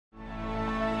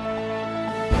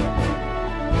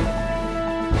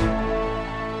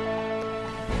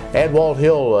And Walt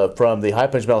Hill from the High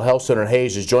Plains Mental Health Center in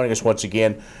Hayes is joining us once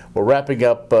again. We're wrapping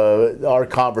up our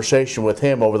conversation with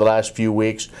him over the last few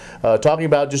weeks, talking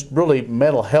about just really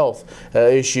mental health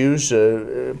issues,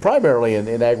 primarily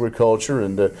in agriculture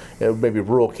and maybe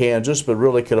rural Kansas, but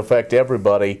really could affect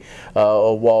everybody,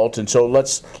 Walt. And so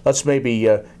let's maybe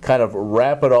kind of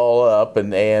wrap it all up,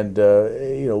 and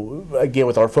you know, again,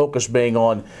 with our focus being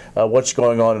on what's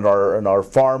going on in our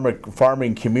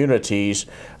farming communities.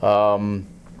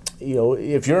 You know,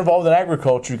 if you're involved in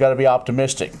agriculture, you've got to be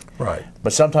optimistic. Right.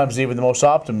 But sometimes even the most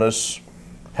optimists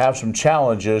have some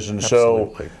challenges, and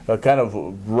Absolutely. so kind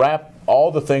of wrap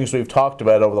all the things we've talked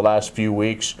about over the last few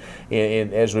weeks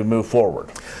as we move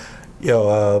forward. You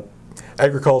know,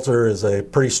 agriculture is a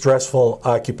pretty stressful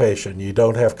occupation. You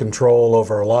don't have control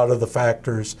over a lot of the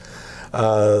factors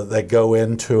that go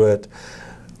into it.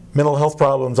 Mental health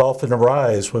problems often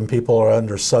arise when people are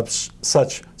under such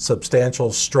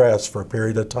substantial stress for a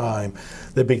period of time.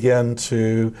 They begin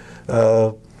to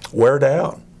wear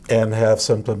down and have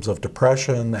symptoms of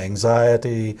depression,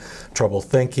 anxiety, trouble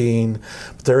thinking.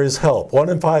 But there is help. 1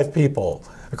 in 5 people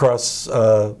across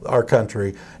our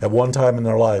country at one time in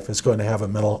their life is going to have a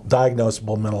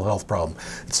diagnosable mental health problem.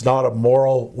 It's not a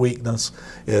moral weakness,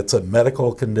 it's a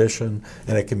medical condition,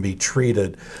 and it can be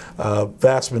treated.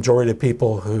 Vast majority of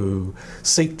people who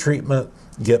seek treatment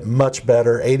get much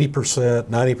better. 80%,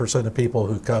 90% of people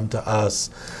who come to us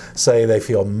say they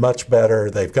feel much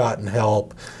better, they've gotten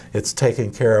help, it's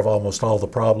taken care of almost all the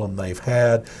problem they've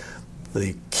had.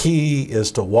 The key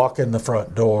is to walk in the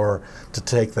front door, to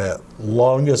take that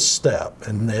longest step,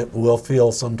 and it will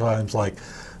feel sometimes like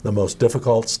the most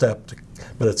difficult step,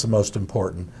 but it's the most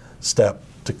important step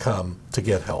to come to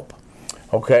get help.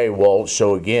 Okay, well,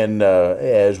 so again,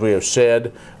 as we have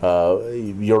said,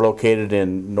 you're located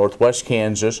in northwest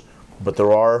Kansas, but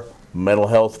there are mental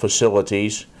health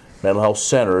facilities, mental health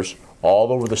centers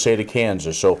all over the state of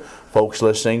Kansas. So folks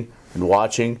listening and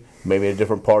watching, maybe in a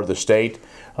different part of the state,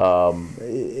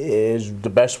 is the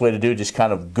best way to do just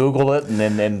kind of Google it and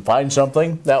then find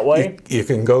something that way? You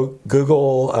can go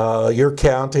Google your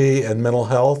county and mental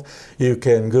health. You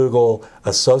can Google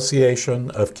Association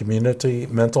of Community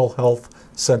Mental Health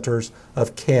Centers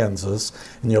of Kansas,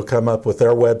 and you'll come up with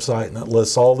their website, and it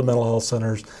lists all the mental health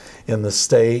centers in the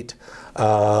state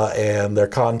and their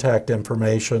contact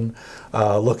information.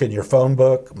 Look in your phone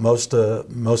book. Most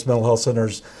mental health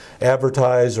centers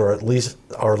advertise or at least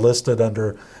are listed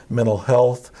under mental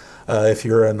health. If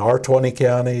you're in our 20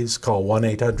 counties, call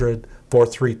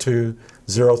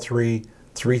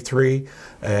 1-800-432-0333,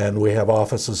 and we have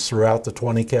offices throughout the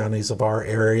 20 counties of our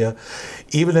area.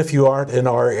 Even if you aren't in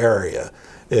our area,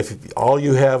 if all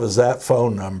you have is that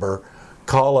phone number,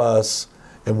 call us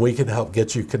and we can help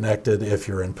get you connected if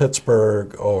you're in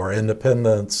Pittsburgh or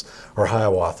Independence or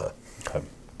Hiawatha. Okay.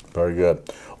 Very good.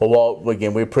 Well, Walt,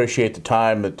 again, we appreciate the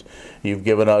time that you've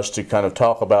given us to kind of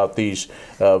talk about these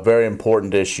very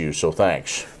important issues, so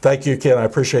thanks. Thank you, Ken. I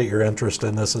appreciate your interest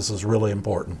in this. This is really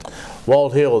important.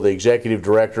 Walt Hill, the Executive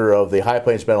Director of the High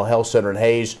Plains Mental Health Center in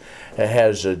Hayes,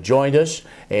 has joined us.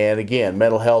 And again,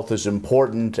 mental health is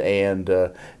important, and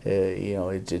you know,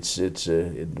 it's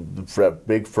a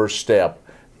big first step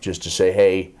just to say,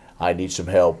 hey, I need some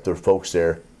help. There are folks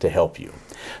there to help you.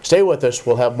 Stay with us.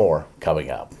 We'll have more coming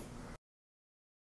up.